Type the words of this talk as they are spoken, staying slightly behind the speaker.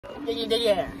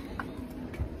Yeah.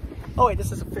 Oh wait,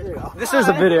 this is a video. This is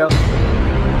a video.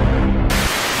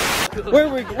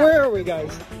 Where are we,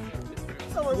 guys?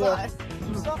 So was I.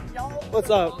 What's up, y'all? What's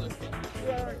up?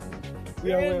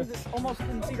 We are almost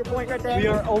in Cedar Point right there. We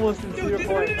are almost in Cedar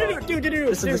Point.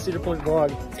 This is the Cedar Point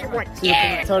vlog. Cedar Point.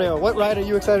 Antonio, what ride are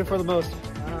you excited for the most?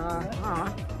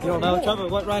 You don't know? Trevor,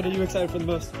 what ride are you excited for the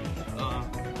most?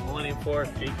 Millennium Force,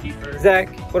 Gatekeeper. Zach,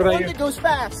 what about you? One that goes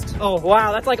fast. Oh,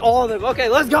 wow, that's like all of them. Okay,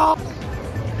 let's go!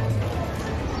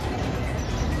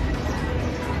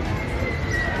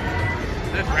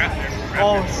 There's Raptor.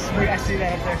 Oh, sweet, I see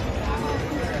that up there.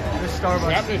 There's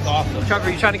Starbucks. Raptor's awesome.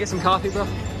 Trevor, you trying to get some coffee, bro?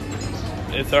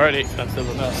 It's already expensive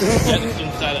enough. Getting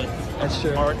inside a That's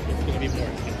true. park, it's going to be more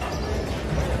expensive.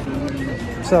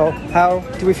 So, how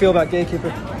do we feel about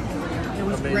Gatekeeper? It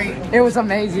was great. It was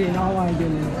amazing. Oh my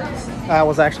goodness. That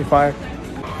was actually fire.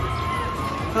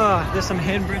 There's some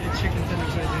hand-breaded chicken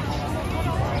tenders right there.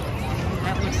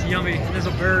 That looks yummy. There's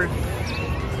a bird.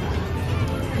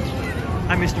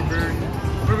 Hi, Mr. Bird.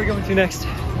 Where are we going to next?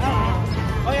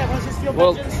 Oh yeah, was it Steel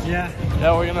Well, Vengeance? Yeah,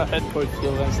 Yeah, we're going to head towards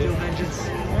Steel Vengeance. Steel Vengeance.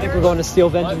 I think we're going to Steel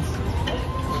Vengeance.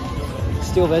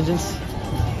 Steel Vengeance.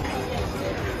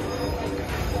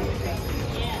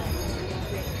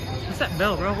 What's that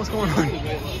bell, bro? What's going on?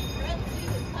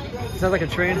 Is that like a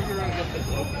train?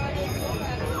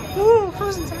 Ooh,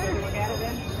 frozen tire.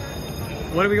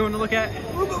 What are we going to look at?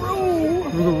 Rougarou.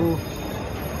 Rougarou.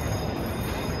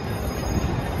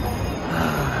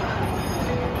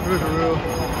 Rougarou.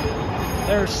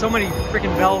 There are so many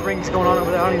freaking bell rings going on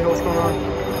over there. I don't even know what's going on.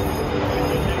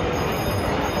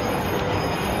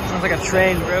 Sounds like a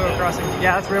train, railroad crossing.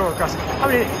 Yeah, that's railroad crossing. I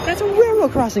mean, that's a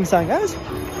railroad crossing sign, guys.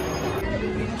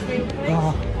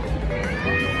 Oh.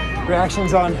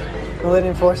 Reactions on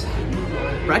Millennium Force.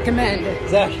 Recommend.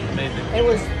 Zach. Amazing. It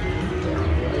was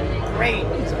great.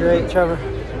 It's great, Trevor.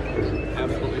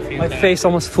 Absolutely fantastic. My face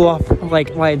almost flew off,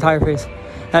 like my entire face.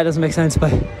 That doesn't make sense,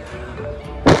 but...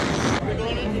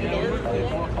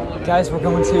 Guys, we're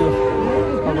going to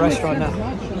a restaurant now.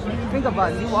 Think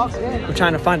about it. You walked in. We're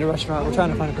trying to find a restaurant. We're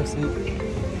trying to find a place to eat.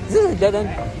 Is this a dead end?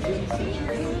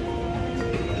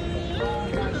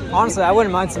 Honestly, I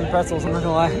wouldn't mind some pretzels, I'm not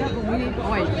gonna lie.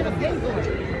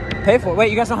 Pay for it? Wait,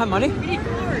 you guys don't have money? We need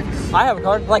cards. I have a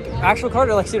card. Like, actual card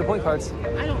or like Cedar Point cards? I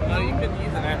don't No, know. you could use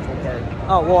an actual card.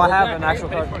 Oh, well, I have an actual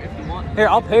Pay card. for it if you want. Here,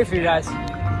 I'll pay for you guys.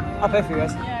 I'll pay for you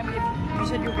guys. Yeah, I mean, you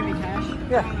said you were giving me cash.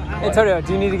 Yeah. Hey, Antonio,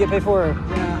 do you need to get paid for it? Or?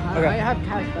 Yeah, Okay. I have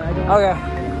cash, but I don't. Okay.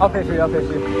 I'll pay for you. I'll pay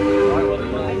for you.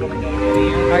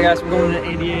 Alright, guys, we're going to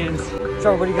 80's.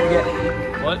 Trevor, what are you gonna get?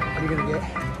 What? What are you gonna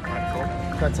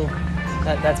get? Pretzel.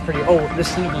 That's pretty. Oh, there's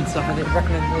cinnamon stuff. I didn't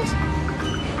recommend those.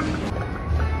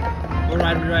 What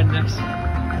ride are we riding next? I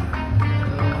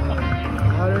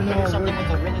don't know. Something with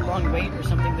a really long wait or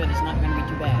something that is not going to be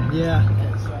too bad. Yeah.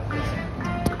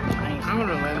 I'm going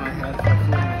to lay my head.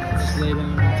 Just lay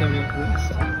down. Antonio, please.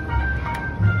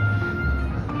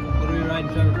 What are we riding,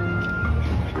 Trevor?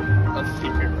 A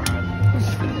secret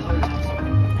ride.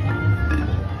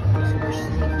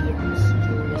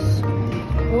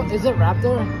 Oh, is it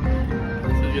Raptor?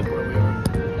 This is just where we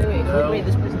are. Wait,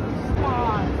 this person.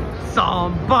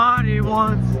 Somebody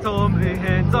once told me,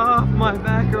 hands off my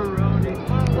macaroni.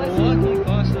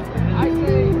 I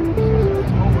say.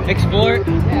 Explore?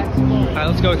 Yeah, explore. Alright,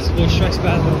 let's go explore Shrek's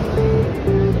bathroom.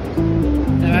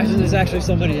 Imagine there's actually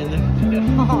somebody in there.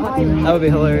 That would be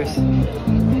hilarious.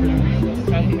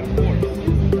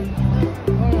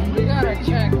 We gotta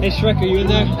check. Hey Shrek, are you in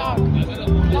there?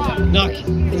 Knock.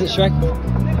 Is it Shrek?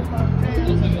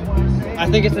 I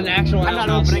think it's an actual I'm not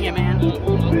house. opening it, man.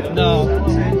 No.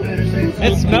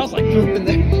 It smells like poop in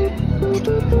there.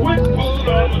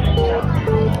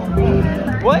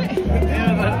 What?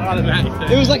 Automatic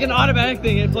thing. It was like an automatic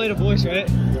thing. It played a voice, right?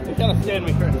 It kind of scared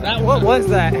me first. What was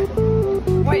that?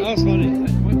 Wait. That was funny.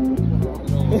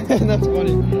 That's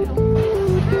funny.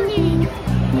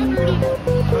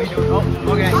 Oh,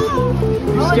 okay.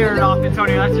 You scared it off,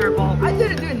 Antonio. That's your fault. I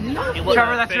didn't do nothing.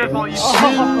 Trevor, that's your fault. You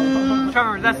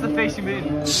Trevor, that's the face you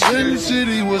made. Sin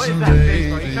City was What is that face,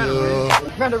 bro? You trying to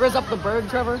made. Trying to rizz up the bird,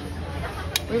 Trevor?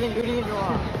 What do you think you're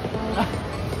on?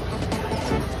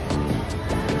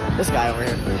 This guy over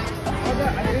here.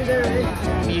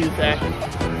 You, Zack.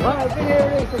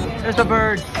 There's a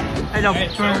bird. Hey, no, Hey,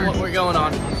 show 'em what bird. we're going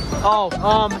on. Oh,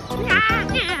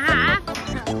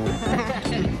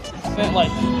 Spent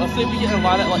like, let's say we get in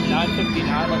line at like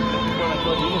 9:59, like before that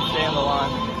goes, you can stay on the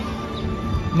line.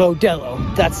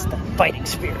 Modelo. That's the fighting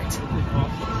spirit.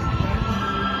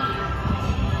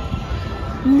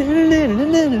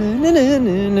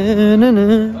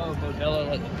 Oh, Modelo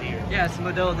like the beer. Yeah, it's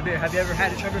Modelo the beer. Have you ever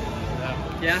had it, Trevor? No.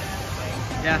 Yeah?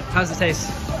 Yeah, how's it taste?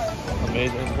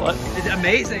 Amazing. What? It's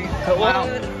amazing. Wow.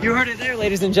 You heard it there,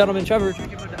 ladies and gentlemen. Trevor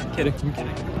drinking Mountain Dew. I'm kidding. I'm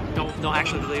kidding. Don't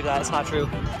actually believe that. It's not true.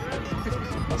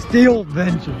 Steel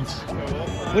vengeance.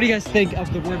 What do you guys think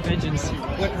of the word vengeance?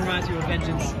 What reminds you of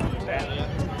vengeance?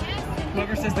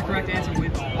 Whoever says the correct answer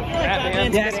wins.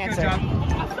 Batman. Yes, Good good job.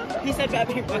 He said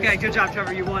Batman. Okay, good job,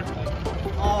 Trevor. You won.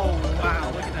 Oh,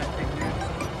 wow. Look at that thing,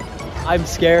 dude. I'm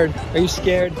scared. Are you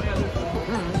scared?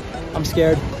 I'm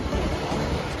scared.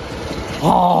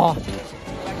 Oh.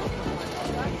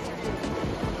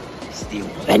 Steel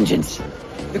vengeance.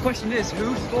 The question is,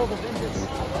 who stole the vengeance?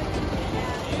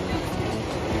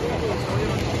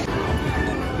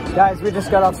 Guys, we just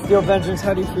got off Steel Vengeance.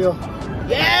 How do you feel?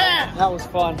 Yeah! That was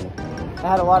fun. I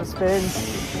had a lot of spins.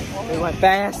 It went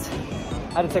fast.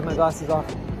 I had to take my glasses off.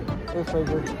 It was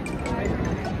pretty good.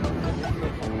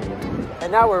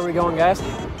 And now where are we going, guys?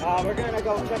 We're gonna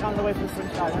go check on the way for the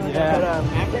slingshot. Yeah.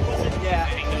 Maverick, was it? Yeah.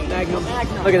 Magnum.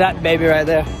 Magnum. Look at that baby right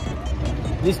there.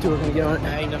 These two are gonna get on it.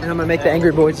 And I'm gonna make the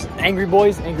Angry Bears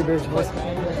boys.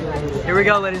 Here we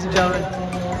go, ladies and gentlemen.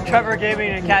 Trevor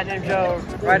Gaming and Cat named Joe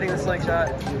riding the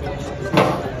slingshot.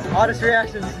 Oddest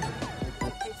reactions.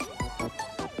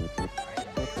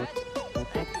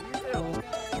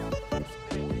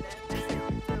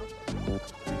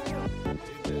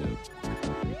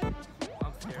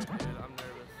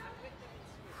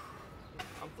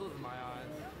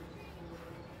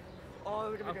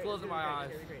 I'm closing my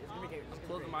eyes. I'm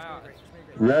closing my eyes.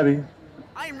 Ready?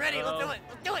 I'm ready. Let's do it.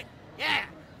 Let's do it. Yeah.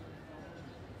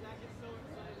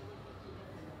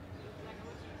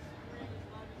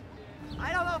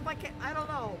 I don't know if I can. I don't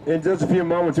know. In just a few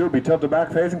moments, you will be tilted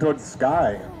back facing towards the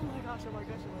sky. Oh my gosh! Oh my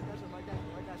gosh! Oh my gosh! Oh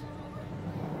my gosh!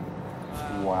 Oh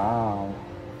my gosh! Wow.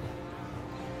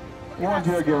 Once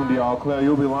you're given the all clear,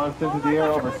 you'll be launched into the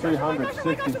air over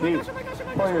 360 feet.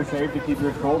 For your safety, keep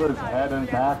your shoulders, head, and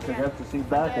back against the seat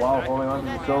back while holding onto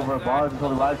the silver bars until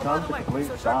the ride comes to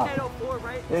complete stop.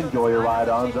 Enjoy your ride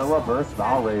on the reverse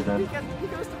Val Raven.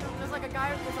 There's like a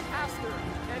guy, there's a pastor,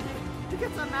 and he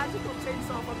gets a magical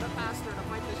chainsaw from the pastor to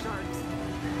fight the sharks.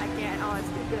 I can't. Oh, it's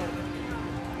too good.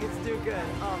 It's too good.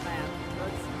 Oh man.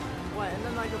 That's what? And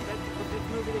then like the fifth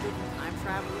movie they do time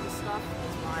travel and stuff.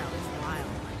 It's wild. It's wild.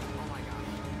 Like, oh my gosh.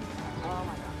 Oh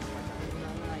my gosh. And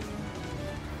then like,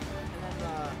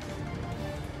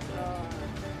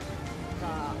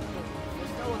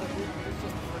 there's no other movie. There's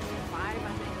just the first 5.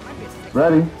 I think there might be a 6.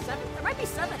 Ready? 7. There might be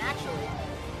 7 actually.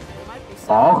 There might be 7.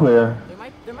 All clear.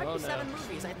 There might be 7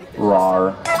 movies. I think.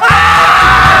 Rawr.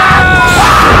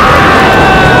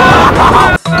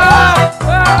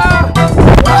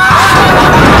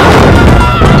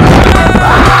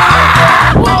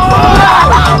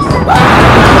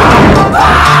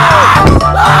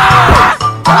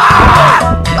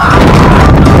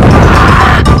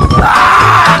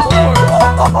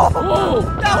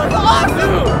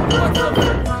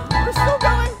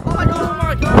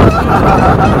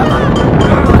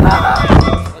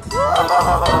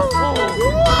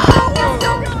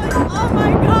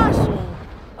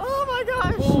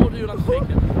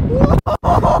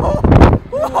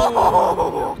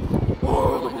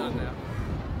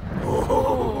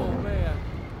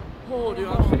 Oh, dude,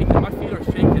 I'm shaking. My feet are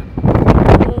shaking.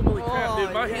 Holy crap,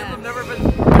 dude. My hands have never been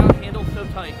handled so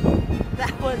tight.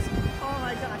 That was, oh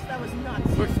my gosh, that was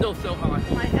nuts. We're still so high.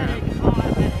 My headache. Oh, my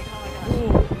headache. Oh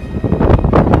my gosh.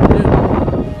 Dude,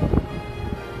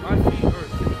 my feet are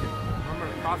shaking. Remember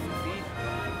crossing feet?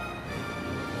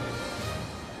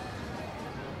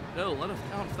 No, let us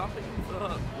down. Stop picking us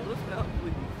up. Let us down,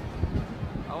 please.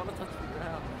 I want to touch the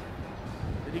ground.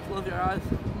 Did you close your eyes?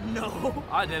 No.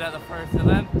 I did at the first, and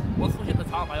then once we hit the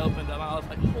top, I opened them. I was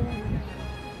like,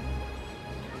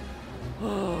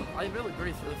 oh. I really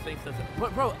braced for this thing.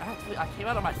 But bro, actually, I came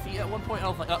out of my seat at one point, and I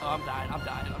was like, uh-oh, I'm dying.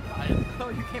 Oh,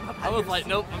 you came up out I of was your like, seat.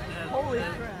 nope, I'm dead. Holy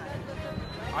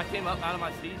crap. I came up out of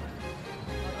my seat,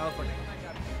 and I was like,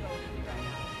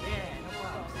 Yeah, no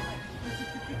problem.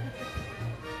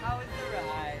 How was the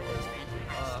ride? It was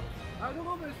fantastic. I don't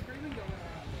know if there's screaming going on.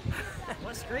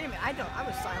 What screaming? I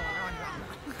was silent around drama.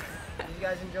 Did you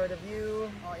guys enjoy the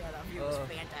view? Oh yeah, that view was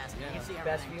fantastic. You can see everything.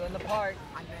 Best view in the park.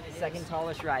 I bet it Second is.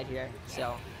 tallest ride here.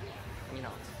 So, you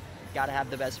know, gotta have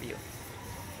the best view.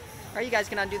 Alright, you guys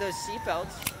can undo those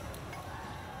seatbelts.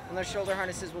 And those shoulder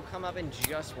harnesses will come up in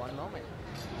just one moment.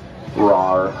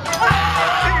 Rawr.